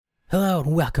Hello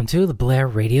and welcome to the Blair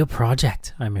Radio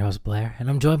Project. I'm your host Blair, and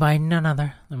I'm joined by none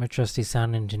other than my trusty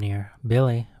sound engineer,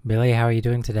 Billy. Billy, how are you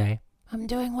doing today? I'm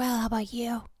doing well, how about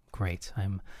you? Great,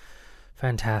 I'm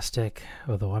fantastic,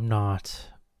 although I'm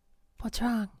not. What's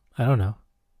wrong? I don't know.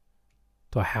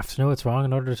 Do I have to know what's wrong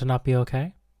in order to not be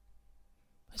okay?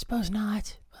 I suppose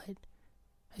not, but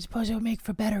I suppose it would make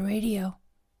for better radio.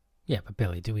 Yeah, but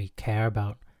Billy, do we care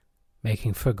about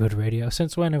making for good radio?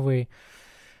 Since when have we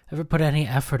ever put any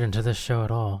effort into this show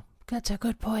at all? That's a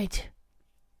good point.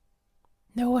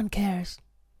 No one cares.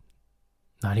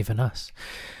 Not even us.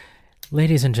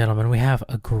 Ladies and gentlemen, we have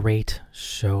a great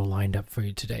show lined up for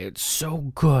you today. It's so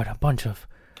good. A bunch of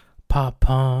pop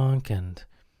punk and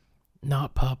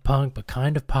not pop punk, but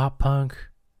kind of pop punk.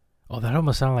 Oh, that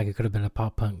almost sounded like it could have been a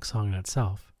pop punk song in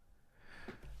itself.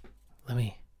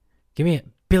 Billy, give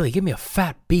me a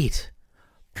fat beat.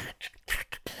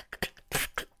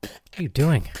 What are you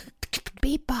doing?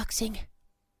 Beatboxing.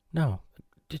 No,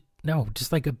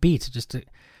 just like a beat, just a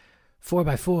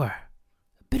 4x4. A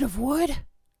bit of wood?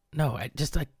 No,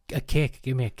 just like a kick.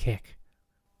 Give me a kick.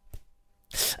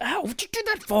 Ow, what'd you do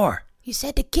that for? You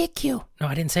said to kick you. No,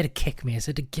 I didn't say to kick me. I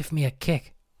said to give me a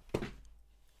kick.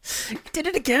 You did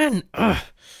it again. Ugh.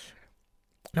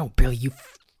 No, Billy, you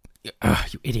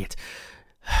idiot.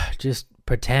 Just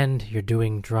pretend you're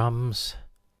doing drums,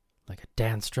 like a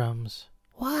dance drums.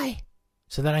 Why?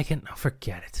 So that I can... Oh,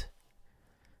 forget it.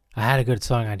 I had a good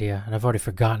song idea, and I've already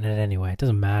forgotten it anyway. It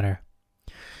doesn't matter.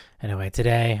 Anyway,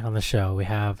 today on the show, we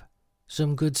have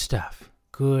some good stuff.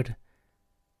 Good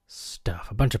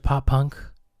stuff. A bunch of pop punk.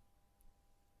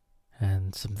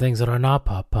 And some things that are not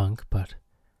pop punk, but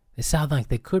they sound like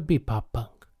they could be pop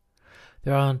punk.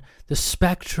 They're on the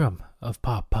spectrum of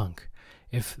pop punk.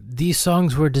 If these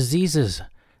songs were diseases,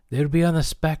 they would be on the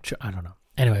spectrum. I don't know.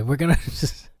 Anyway, I'm going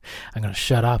to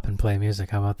shut up and play music.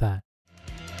 How about that?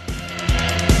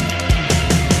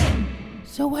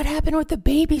 So what happened with the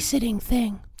babysitting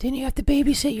thing? Didn't you have to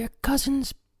babysit your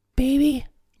cousin's baby?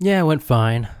 Yeah, it went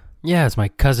fine. Yeah, it's my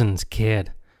cousin's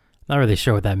kid. Not really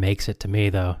sure what that makes it to me,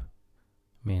 though.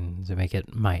 I mean, does it make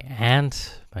it my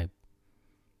aunt? My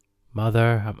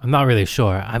mother? I'm not really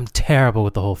sure. I'm terrible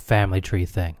with the whole family tree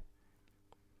thing.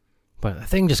 But the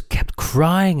thing just kept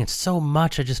crying and so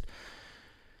much, it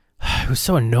was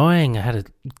so annoying. I had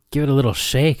to give it a little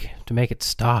shake to make it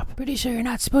stop. Pretty sure you're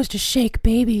not supposed to shake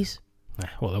babies.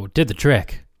 Well, it did the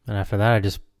trick. And after that, I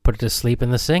just put it to sleep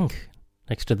in the sink,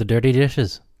 next to the dirty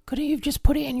dishes. Couldn't you just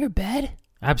put it in your bed?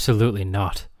 Absolutely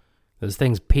not. Those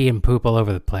things pee and poop all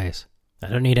over the place. I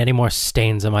don't need any more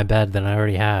stains on my bed than I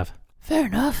already have. Fair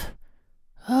enough.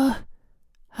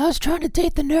 How's trying to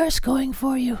date the nurse going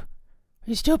for you? Are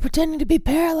you still pretending to be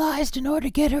paralyzed in order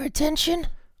to get her attention?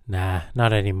 Nah,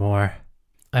 not anymore.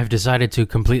 I've decided to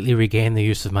completely regain the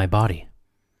use of my body.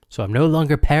 So I'm no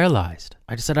longer paralyzed.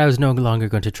 I decided I was no longer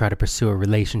going to try to pursue a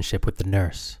relationship with the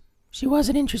nurse. She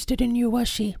wasn't interested in you, was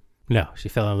she? No, she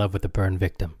fell in love with the burn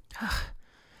victim.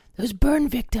 Those burn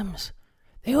victims.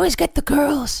 They always get the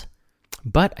girls.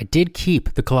 But I did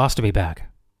keep the colostomy bag.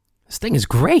 This thing is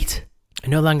great. I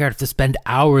no longer have to spend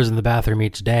hours in the bathroom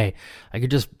each day. I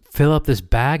could just fill up this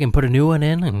bag and put a new one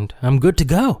in, and I'm good to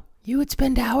go. You would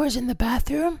spend hours in the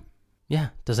bathroom? Yeah,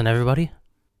 doesn't everybody?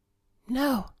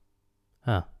 No.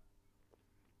 Oh.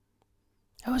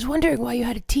 I was wondering why you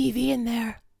had a TV in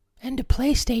there, and a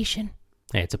PlayStation.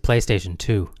 Hey, it's a PlayStation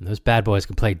 2, and those bad boys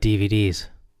can play DVDs.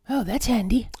 Oh, that's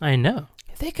handy. I know.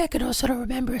 I think I could also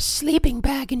remember a sleeping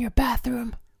bag in your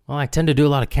bathroom. Well, I tend to do a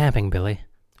lot of camping, Billy.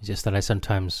 It's just that I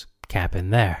sometimes camp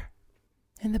in there.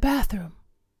 In the bathroom?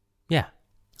 Yeah.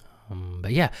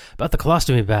 But yeah, about the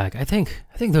colostomy bag, I think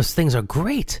those things are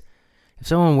great. If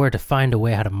someone were to find a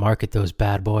way how to market those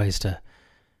bad boys to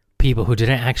people who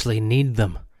didn't actually need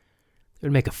them, it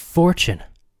would make a fortune.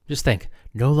 Just think,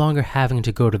 no longer having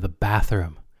to go to the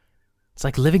bathroom. It's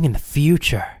like living in the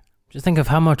future. Just think of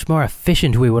how much more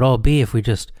efficient we would all be if we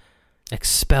just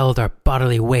expelled our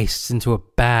bodily wastes into a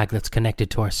bag that's connected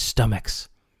to our stomachs.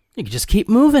 You could just keep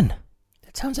moving.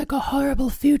 That sounds like a horrible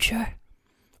future.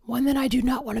 One that I do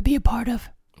not want to be a part of.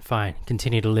 Fine,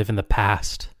 continue to live in the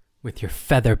past with your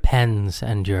feather pens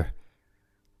and your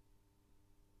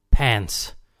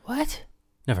pants. What?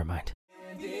 Never mind.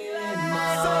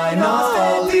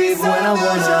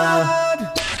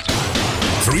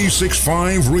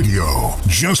 365 Radio,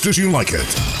 just as you like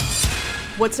it.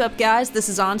 What's up, guys? This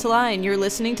is Antala, and you're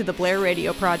listening to the Blair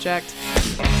Radio Project.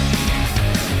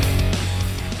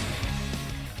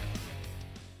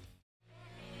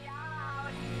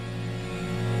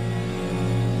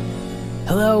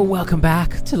 Hello, welcome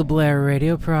back to the Blair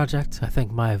Radio Project. I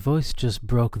think my voice just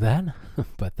broke then,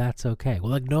 but that's okay.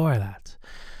 We'll ignore that.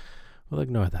 We'll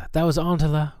ignore that. That was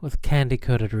Antela with Candy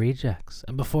Coated Rejects.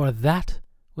 And before that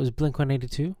was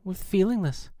Blink-182 with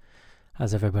Feelingless.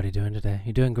 How's everybody doing today?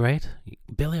 You doing great?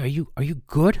 Billy, are you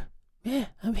good? Yeah,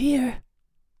 I'm here.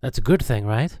 That's a good thing,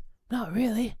 right? Not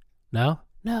really. No?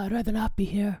 No, I'd rather not be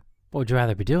here. What would you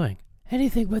rather be doing?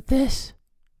 Anything but this.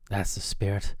 That's the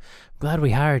spirit. I'm glad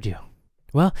we hired you.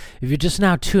 Well, if you're just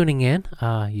now tuning in,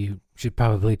 you should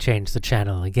probably change the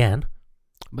channel again.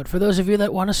 But for those of you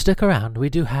that want to stick around, we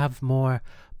do have more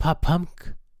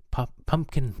pumpkin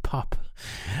pop.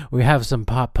 We have some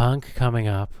pop punk coming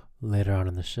up later on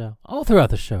in the show. All throughout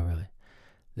the show, really.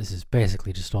 This is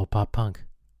basically just all pop punk.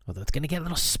 Although it's going to get a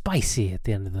little spicy at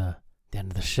the end of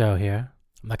the show here.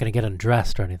 I'm not going to get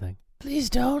undressed or anything. Please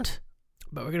don't.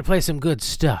 But we're going to play some good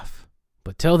stuff.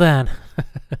 But till then,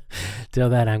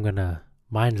 I'm going to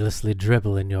mindlessly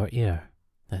dribble in your ear.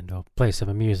 And I'll play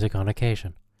some music on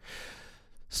occasion.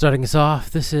 Starting us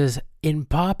off, this is In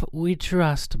Pop We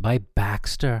Trust by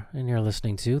Baxter, and you're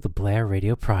listening to the Blair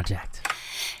Radio Project.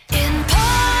 In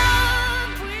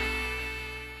pop we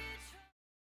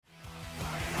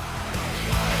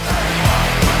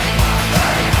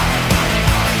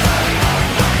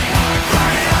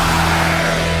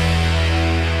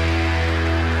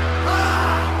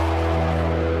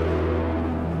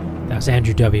That was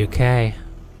Andrew WK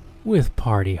with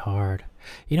Party Hard.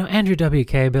 You know Andrew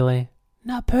WK, Billy?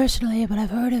 Not personally, but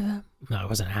I've heard of him. No, I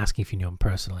wasn't asking if you knew him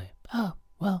personally. Oh,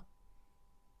 well.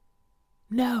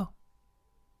 No.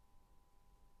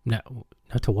 No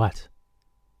to what?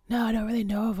 No, I don't really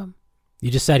know of him. You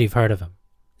just said you've heard of him.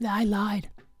 No, I lied.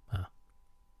 Oh.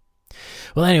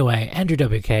 Well, anyway, Andrew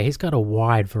WK, he's got a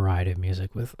wide variety of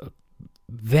music with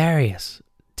various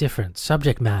different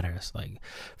subject matters. Like,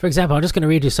 for example, I'm just going to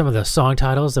read you some of the song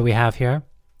titles that we have here.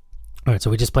 All right,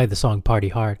 so we just played the song Party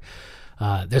Hard.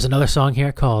 There's another song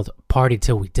here called Party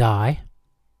Till We Die.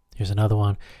 Here's another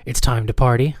one. It's Time to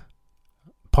Party.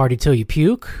 Party Till You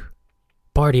Puke.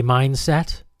 Party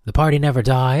Mindset. The Party Never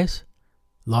Dies.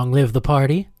 Long Live the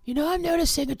Party. You know, I'm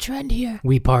noticing a trend here.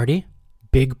 We Party.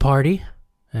 Big Party.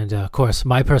 And, of course,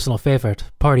 my personal favorite,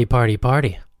 Party, Party,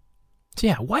 Party. So,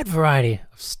 yeah, wide variety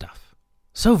of stuff.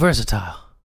 So versatile.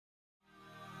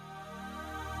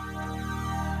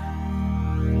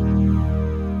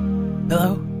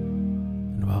 Hello.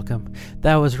 Welcome.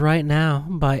 That was Right Now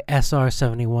by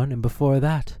SR71, and before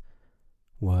that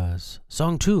was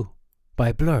Song 2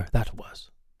 by Blur, that was.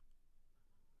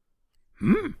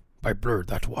 By Blur,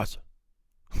 that was.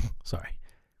 Sorry.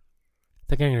 I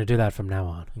think I'm going to do that from now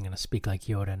on. I'm going to speak like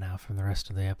Yoda now from the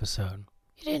rest of the episode.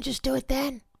 You didn't just do it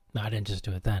then? No, I didn't just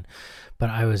do it then.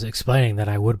 But I was explaining that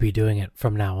I would be doing it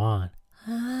from now on.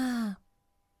 Ah.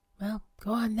 Well,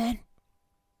 go on then.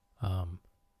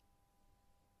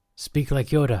 Speak like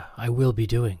Yoda, I will be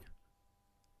doing.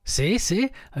 See?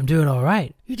 I'm doing all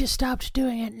right. You just stopped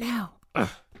doing it now.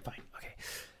 Fine,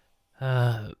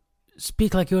 okay.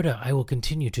 Speak like Yoda, I will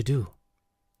continue to do.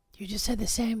 You just said the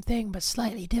same thing, but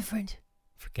slightly different.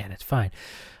 Forget it, fine.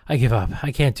 I give up.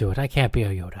 I can't do it. I can't be a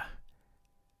Yoda.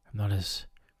 I'm not as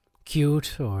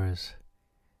cute or as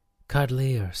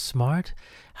cuddly or smart.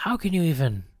 How can you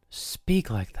even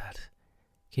speak like that?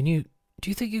 Do you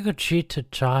think you could cheat a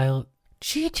child?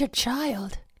 Cheat a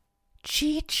child?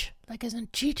 Cheech? Like as in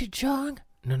Cheech and Chong?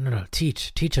 No.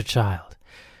 Teach a child.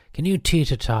 Can you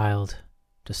teach a child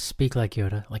to speak like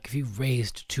Yoda? Like if you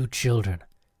raised two children, and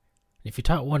if you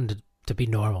taught one to be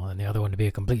normal and the other one to be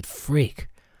a complete freak,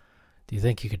 do you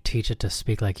think you could teach it to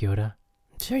speak like Yoda?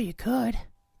 Sure you could.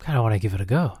 Kind of want to give it a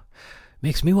go.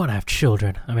 Makes me want to have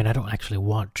children. I mean, I don't actually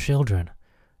want children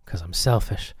because I'm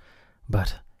selfish,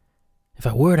 but if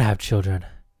I were to have children,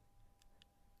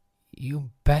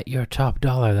 you bet your top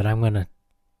dollar that I'm going to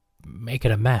make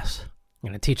it a mess. I'm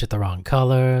going to teach it the wrong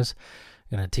colors.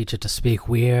 I'm going to teach it to speak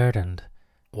weird and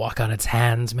walk on its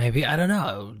hands, maybe. I don't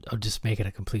know. I'll just make it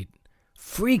a complete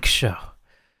freak show.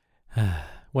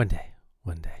 One day.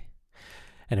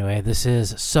 Anyway, this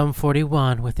is Sum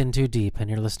 41 with In Too Deep, and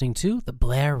you're listening to the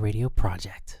Blair Radio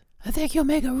Project. I think you'll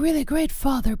make a really great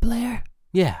father, Blair.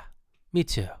 Yeah, me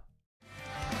too.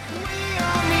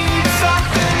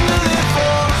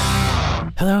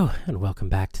 Hello, and welcome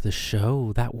back to the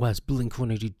show. That was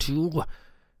Blink-182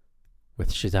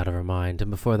 with She's Out of Her Mind,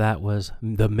 and before that was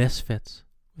The Misfits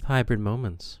with Hybrid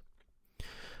Moments.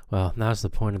 Well, now's the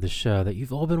point of the show that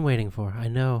you've all been waiting for, I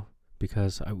know,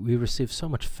 because we received so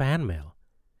much fan mail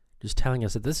just telling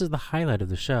us that this is the highlight of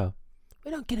the show. We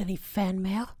don't get any fan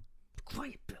mail.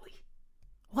 Quiet, Billy.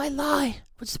 Why lie?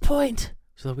 What's the point?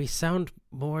 So that we sound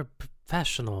more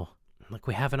professional, like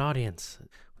we have an audience.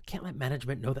 We can't let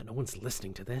management know that no one's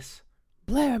listening to this.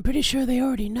 Blair, I'm pretty sure they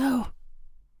already know.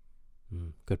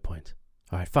 Good point.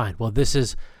 All right, fine. Well, this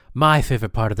is my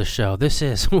favorite part of the show. This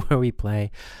is where we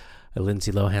play a Lindsay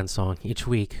Lohan song. Each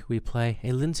week, we play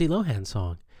a Lindsay Lohan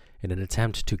song in an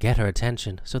attempt to get her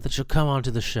attention so that she'll come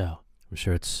onto the show. I'm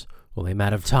sure it's only a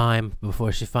matter of time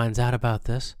before she finds out about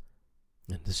this.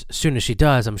 And as soon as she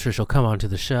does, I'm sure she'll come onto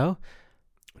the show.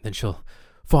 Then she'll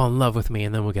fall in love with me,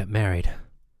 and then we'll get married.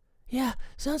 Yeah,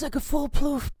 sounds like a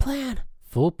foolproof plan.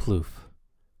 Foolproof.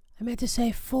 I meant to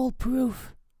say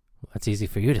foolproof. Well, that's easy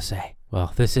for you to say.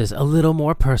 Well, this is A Little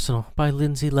More Personal by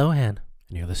Lindsay Lohan, and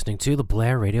you're listening to the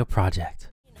Blair Radio Project.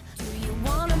 Do you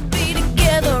wanna be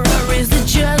together or is it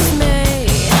just me?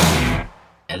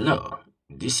 Hello,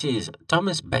 this is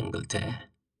Thomas Bangalter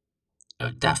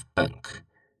of Daft Punk.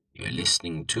 You're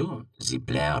listening to the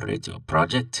Blair Radio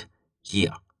Project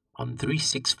here on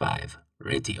 365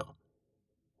 Radio.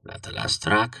 That last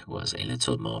track was A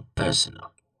Little More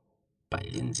Personal by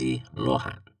Lindsay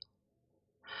Lohan.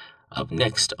 Up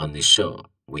next on the show,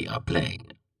 we are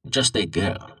playing Just a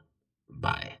Girl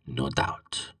by No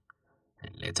Doubt.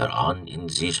 And later on in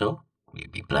the show, we'll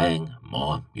be playing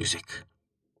more music.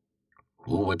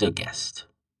 Who would have guessed?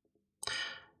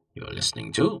 You're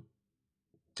listening to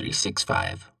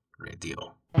 365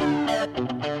 Radio.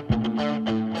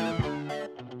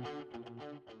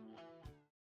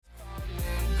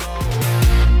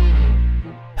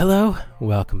 Hello,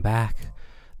 welcome back.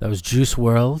 That was Juice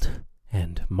WRLD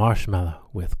and Marshmello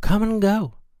with Come and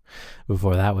Go.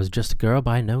 Before that was Just a Girl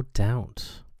by No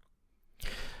Doubt.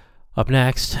 Up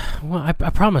next, well, I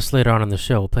promise later on in the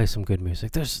show we'll play some good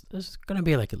music. There's going to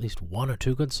be like at least one or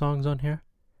two good songs on here.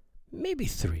 Maybe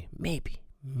three.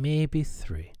 Maybe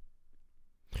three.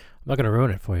 I'm not going to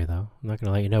ruin it for you, though. I'm not going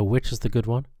to let you know which is the good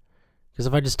one. Because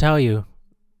if I just tell you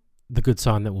the good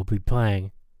song that we'll be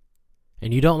playing,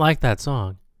 and you don't like that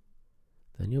song,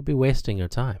 then you'll be wasting your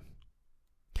time.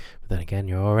 But then again,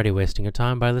 you're already wasting your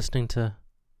time by listening to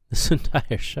this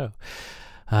entire show.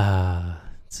 I'm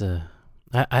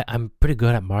pretty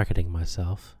good at marketing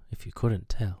myself, if you couldn't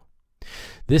tell.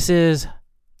 This is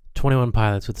 21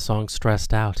 Pilots with the song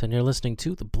Stressed Out, and you're listening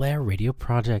to the Blair Radio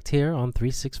Project here on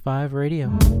 365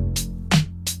 Radio.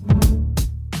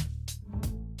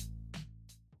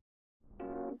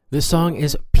 This song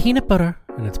is Peanut Butter,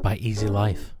 and it's by Easy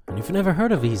Life. And if you've never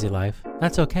heard of Easy Life,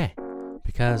 that's okay,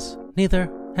 because neither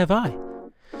have I.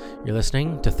 You're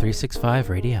listening to 365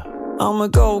 Radio. I'm a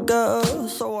go girl,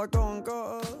 so I go and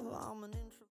go. I'm an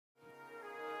intro.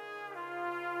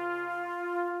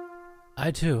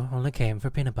 I too only came for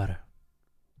peanut butter.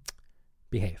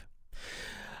 Behave.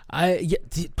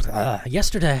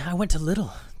 Yesterday I went to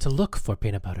Lidl to look for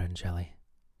peanut butter and jelly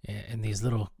in these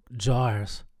little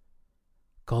jars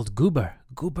called Goober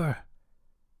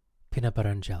peanut butter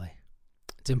and jelly.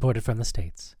 It's imported from the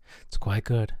States. It's quite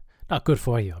good. Not good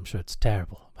for you. I'm sure it's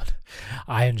terrible, but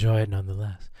I enjoy it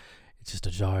nonetheless. It's just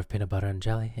a jar of peanut butter and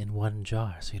jelly in one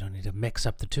jar, so you don't need to mix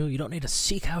up the two. You don't need to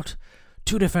seek out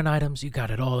two different items. You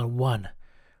got it all in one.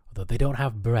 Although they don't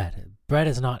have bread. Bread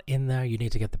is not in there. You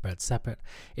need to get the bread separate.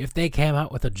 If they came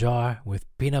out with a jar with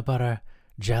peanut butter,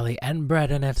 jelly, and bread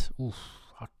in it, oof,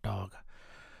 hot dog,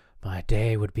 my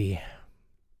day would be,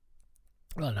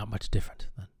 well, not much different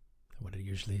than what it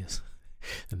usually is.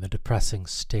 In the depressing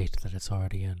state that it's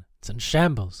already in. It's in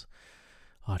shambles.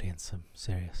 Audience, I'm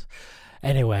serious.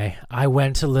 Anyway, I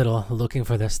went to Lidl looking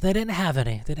for this. They didn't have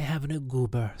any. They didn't have any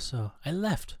Goober, so I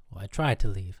left. Well, I tried to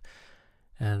leave.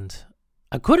 And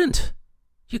I couldn't.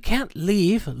 You can't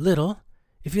leave Lidl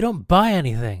if you don't buy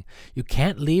anything. You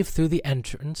can't leave through the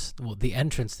entrance, the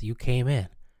entrance that you came in.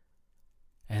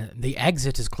 And the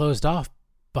exit is closed off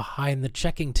behind the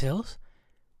checking tills.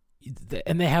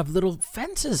 And they have little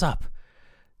fences up.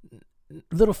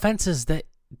 Little fences that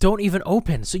don't even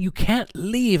open, so you can't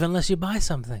leave unless you buy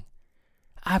something.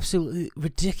 Absolutely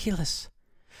ridiculous.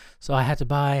 So I had to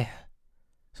buy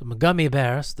some gummy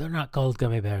bears. They're not called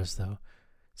gummy bears, though.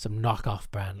 Some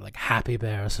knockoff brand, like Happy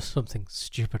Bears or something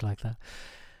stupid like that.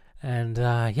 And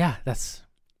I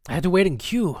had to wait in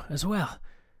queue as well,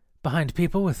 behind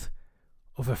people with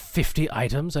over 50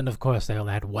 items, and of course they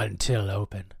only had one till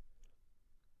open.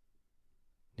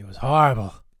 It was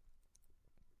horrible.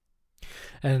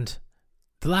 And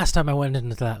the last time I went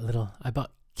into that I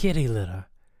bought kitty litter.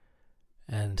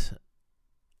 And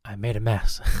I made a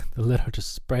mess. The litter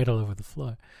just sprayed all over the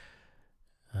floor.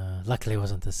 Luckily it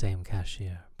wasn't the same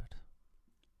cashier. But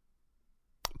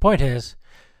point is,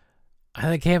 I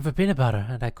only came for peanut butter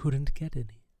and I couldn't get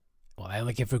any. Well, I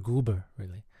only came for Goober,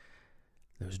 really.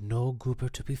 There was no Goober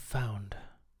to be found.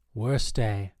 Worst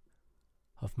day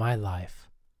of my life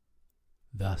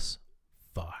thus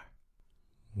far.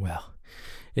 Well,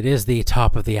 it is the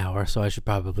top of the hour, so I should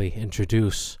probably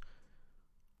introduce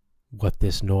what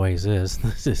this noise is.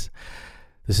 This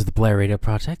is the Blair Radio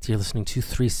Project. You're listening to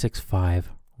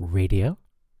 365 Radio.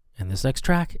 And this next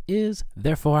track is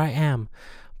Therefore I Am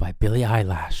by Billie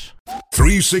Eilish.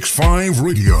 365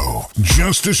 Radio,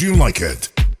 just as you like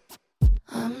it.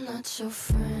 I'm not your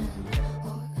friend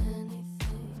or anything.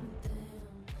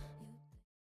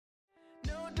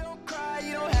 No, don't cry,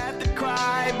 you don't have to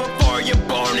cry. Before you're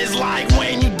born is like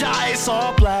when you die, it's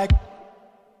all black.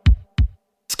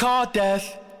 It's called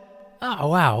death. Oh,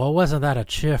 wow. Well, wasn't that a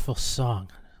cheerful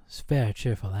song? It's a very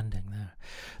cheerful ending there.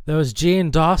 There was Gene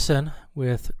Dawson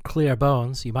with Clear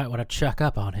Bones. You might want to check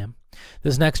up on him.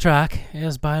 This next track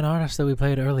is by an artist that we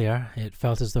played earlier. It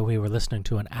felt as though we were listening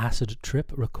to an acid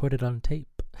trip recorded on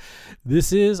tape.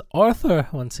 This is Arthur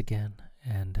once again,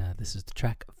 and this is the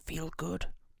track Feel Good.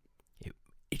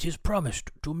 It is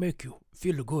promised to make you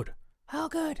feel good. How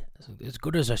good? As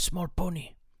good as a small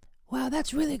pony. Wow,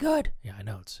 that's really good. Yeah, I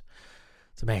know. It's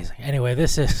amazing. Anyway,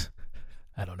 this is...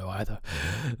 I don't know either.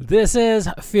 This is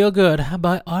Feel Good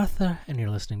by Arthur, and you're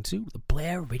listening to the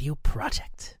Blair Radio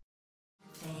Project.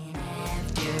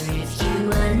 If you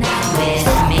were not with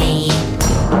me.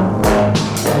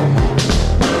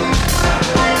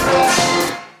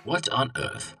 What on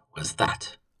earth was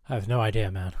that? I have no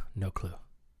idea, man. No clue.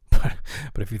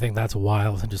 But if you think that's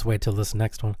wild, then just wait till this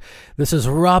next one. This is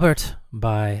Robert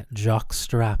by Jock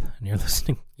Strap, and you're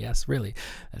listening. Yes, really,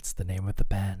 that's the name of the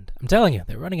band. I'm telling you,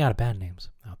 they're running out of band names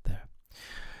out there.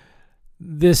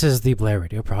 This is the Blair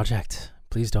Radio Project.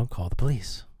 Please don't call the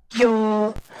police.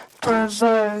 You're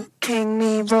provoking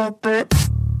me, Robert.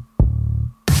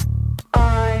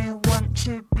 I want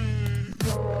to be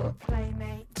your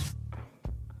playmate.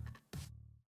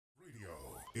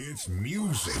 It's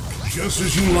music, just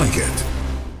as you like it.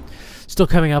 Still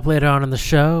coming up later on in the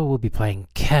show, we'll be playing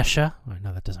Kesha. I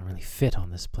know that doesn't really fit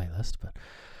on this playlist, but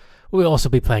we'll also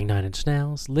be playing Nine Inch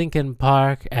Nails, Linkin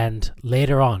Park, and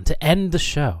later on, to end the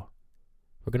show,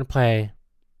 we're going to play,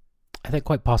 I think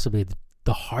quite possibly,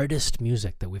 the hardest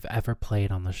music that we've ever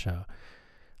played on the show.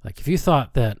 Like, if you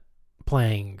thought that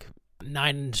playing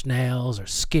Nine Inch Nails or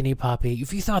Skinny Puppy,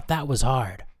 if you thought that was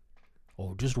hard,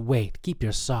 oh, just wait. Keep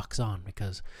your socks on,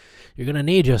 because you're going to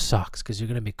need your socks, because you're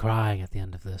going to be crying at the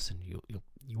end of this, and you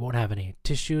won't have any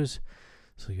tissues,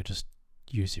 so you just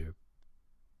use your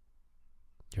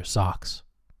socks.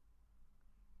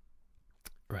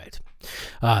 Right.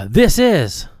 This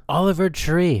is Oliver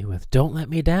Tree with Don't Let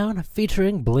Me Down,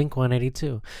 featuring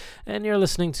Blink-182, and you're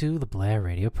listening to the Blair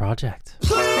Radio Project.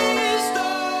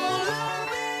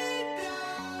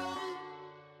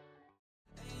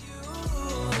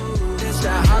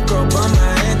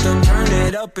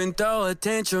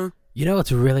 You know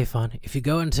what's really fun? If you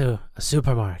go into a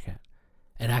supermarket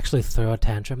and actually throw a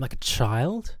tantrum like a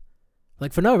child,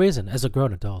 like for no reason, as a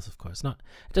grown adult, of course. It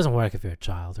doesn't work if you're a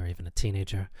child or even a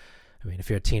teenager. I mean, if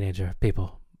you're a teenager,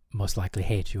 people most likely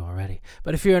hate you already.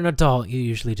 But if you're an adult, you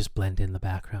usually just blend in the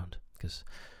background because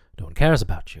no one cares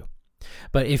about you.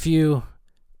 But if you're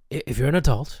an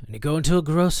adult and you go into a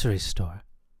grocery store,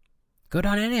 go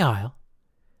down any aisle,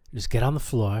 just get on the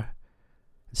floor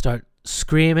and start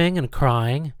screaming and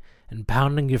crying and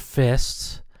pounding your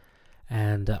fists.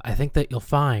 And I think that you'll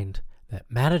find that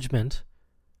management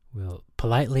will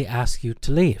politely ask you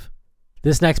to leave.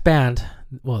 This next band,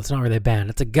 well, it's not really a band,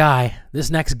 it's a guy. This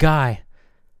next guy,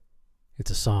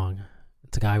 it's a song.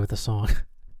 It's a guy with a song.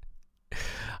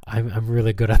 I'm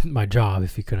really good at my job,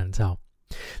 if you couldn't tell.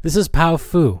 This is Pao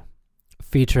Fu,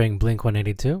 featuring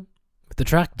Blink-182, with the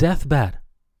track Deathbed.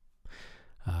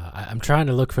 I'm trying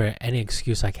to look for any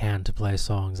excuse I can to play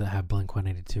songs that have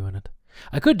Blink-182 in it.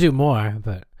 I could do more,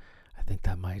 but I think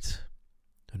that might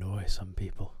annoy some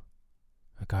people.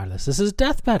 Regardless, this is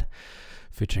Deathbed,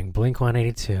 featuring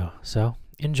Blink-182. So,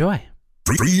 enjoy.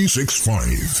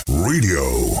 365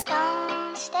 Radio.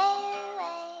 Don't stay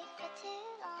awake for too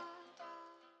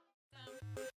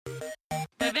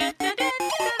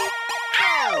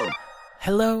long.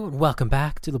 Hello and welcome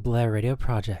back to the Blair Radio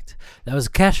Project. That was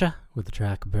Kesha with the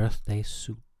track Birthday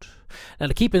Suit. Now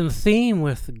to keep in theme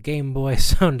with Game Boy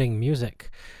sounding music,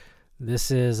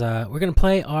 this is, we're going to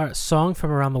play our song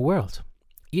from around the world.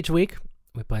 Each week,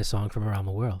 we play a song from around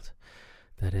the world.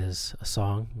 That is a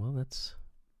song,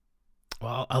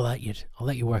 I'll let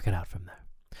you work it out from there.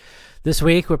 This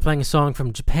week, we're playing a song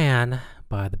from Japan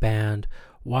by the band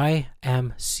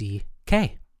YMCK.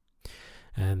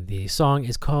 And the song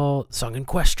in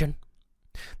question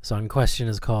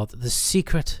is called The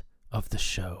Secret of the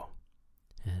Show.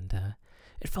 And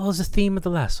it follows the theme of the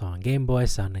last song, Game Boy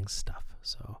sounding stuff.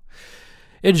 So,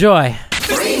 enjoy.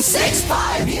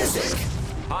 365 Music.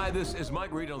 Hi, this is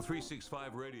Mike Reed on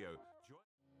 365 Radio.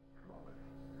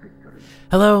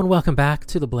 Hello and welcome back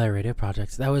to the Blair Radio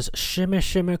Project. That was Shimmy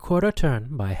Shimmy Quarter Turn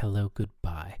by Hello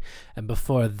Goodbye. And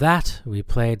before that, we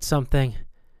played something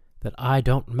that I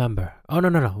don't remember. Oh,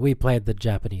 no. We played the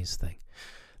Japanese thing.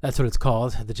 That's what it's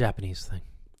called, the Japanese thing.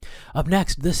 Up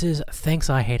next, this is Thanks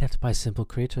I Hate It by Simple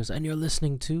Creatures, and you're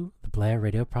listening to the Blair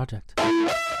Radio Project.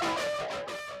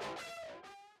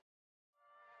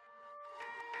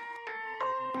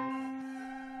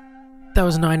 That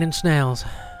was 9 Inch Nails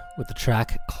with the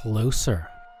track Closer.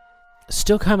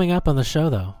 Still coming up on the show,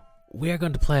 though, we are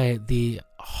going to play the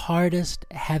hardest,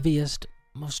 heaviest,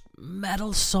 most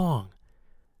metal song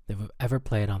that we've ever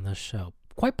played on this show.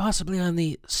 Quite possibly on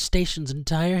the station's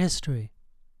entire history.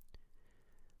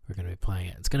 We're going to be playing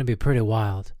it. It's going to be pretty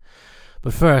wild.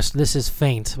 But first, this is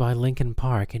Faint by Linkin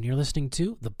Park, and you're listening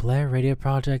to the Blair Radio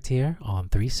Project here on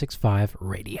 365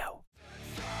 Radio.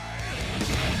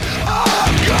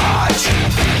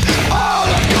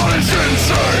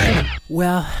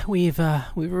 Well, we've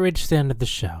reached the end of the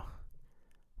show.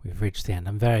 We've reached the end.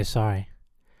 I'm very sorry.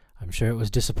 I'm sure it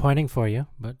was disappointing for you,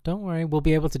 but don't worry, we'll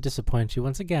be able to disappoint you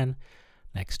once again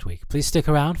next week. Please stick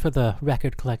around for the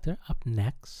Record Collector up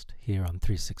next here on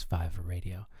 365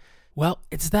 Radio. Well,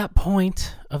 it's that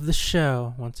point of the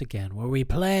show, once again, where we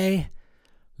play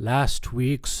last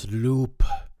week's loop.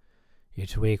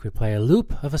 Each week we play a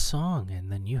loop of a song, and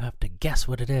then you have to guess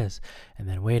what it is, and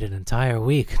then wait an entire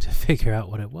week to figure out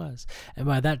what it was. And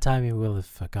by that time you will have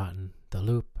forgotten the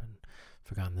loop and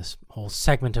forgotten this whole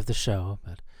segment of the show,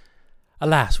 but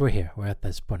alas, we're here. We're at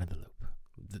this point of the loop.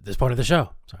 This point of the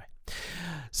show, sorry.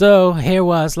 So, here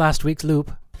was last week's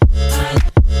loop.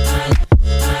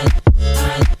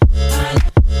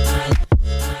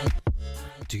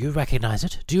 Do you recognize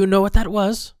it? Do you know what that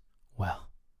was? Well,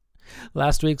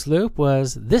 last week's loop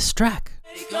was this track.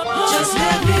 Just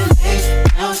let me lay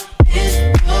out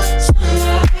in your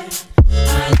sunlight. I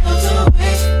love the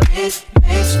way it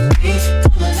makes me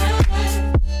come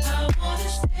alive. I wanna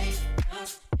stay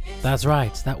lost. That's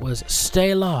right, that was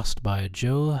Stay Lost by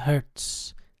Joe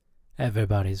Hertz.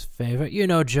 Everybody's favorite. You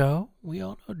know Joe. We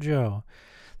all know Joe.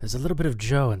 There's a little bit of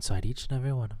Joe inside each and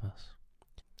every one of us.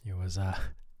 It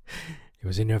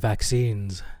was in your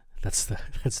vaccines. That's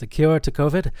the cure to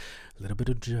COVID. A little bit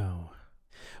of Joe.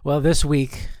 Well, this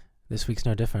week's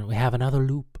no different. We have another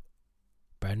loop.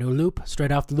 Brand new loop,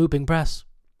 straight off the looping press.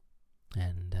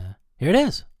 And here it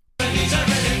is.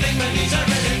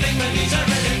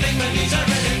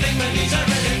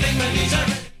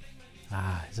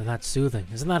 Isn't that soothing?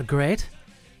 Isn't that great?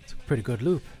 It's a pretty good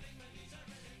loop.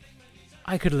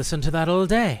 I could listen to that all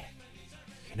day.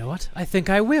 You know what? I think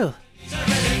I will.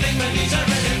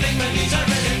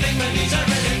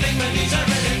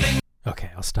 Okay,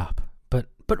 I'll stop. But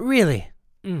really,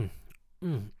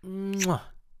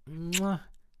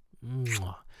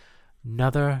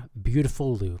 another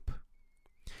beautiful loop.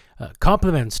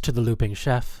 Compliments to the looping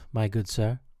chef, my good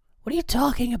sir. What are you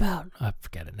talking about?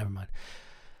 Forget it, never mind.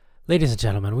 Ladies and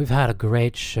gentlemen, we've had a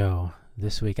great show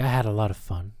this week. I had a lot of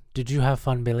fun. Did you have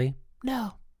fun, Billy?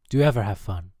 No. Do you ever have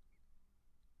fun?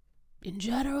 In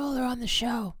general or on the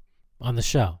show? On the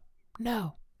show?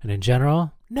 No. And in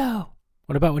general? No.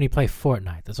 What about when you play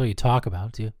Fortnite? That's what you talk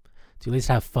about. Do you at least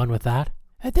have fun with that?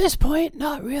 At this point,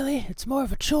 not really. It's more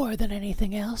of a chore than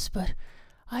anything else, but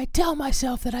I tell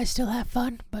myself that I still have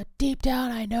fun, but deep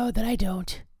down I know that I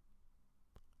don't.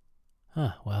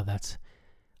 Huh, well, that's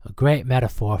a great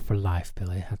metaphor for life,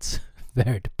 Billy. That's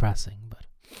very depressing, but...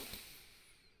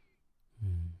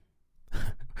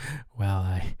 Well,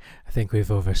 I think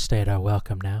we've overstayed our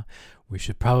welcome now. We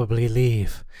should probably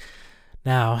leave.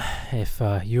 Now, if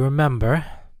you remember,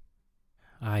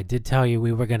 I did tell you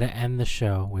we were going to end the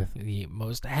show with the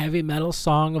most heavy metal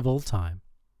song of all time.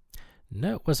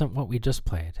 No, it wasn't what we just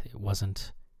played. It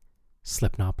wasn't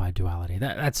Slipknot by Duality.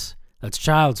 That's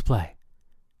child's play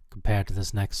compared to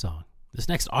this next song. This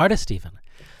next artist, even.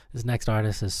 This next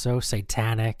artist is so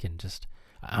satanic and just...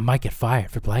 I might get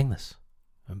fired for playing this.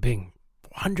 I'm being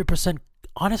 100%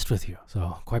 honest with you.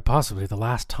 So, quite possibly the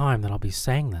last time that I'll be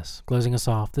saying this. Closing us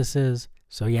off, this is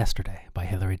So Yesterday by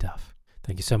Hilary Duff.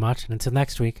 Thank you so much, and until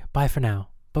next week, bye for now.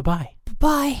 Bye-bye.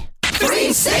 Bye.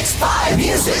 365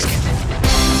 Music.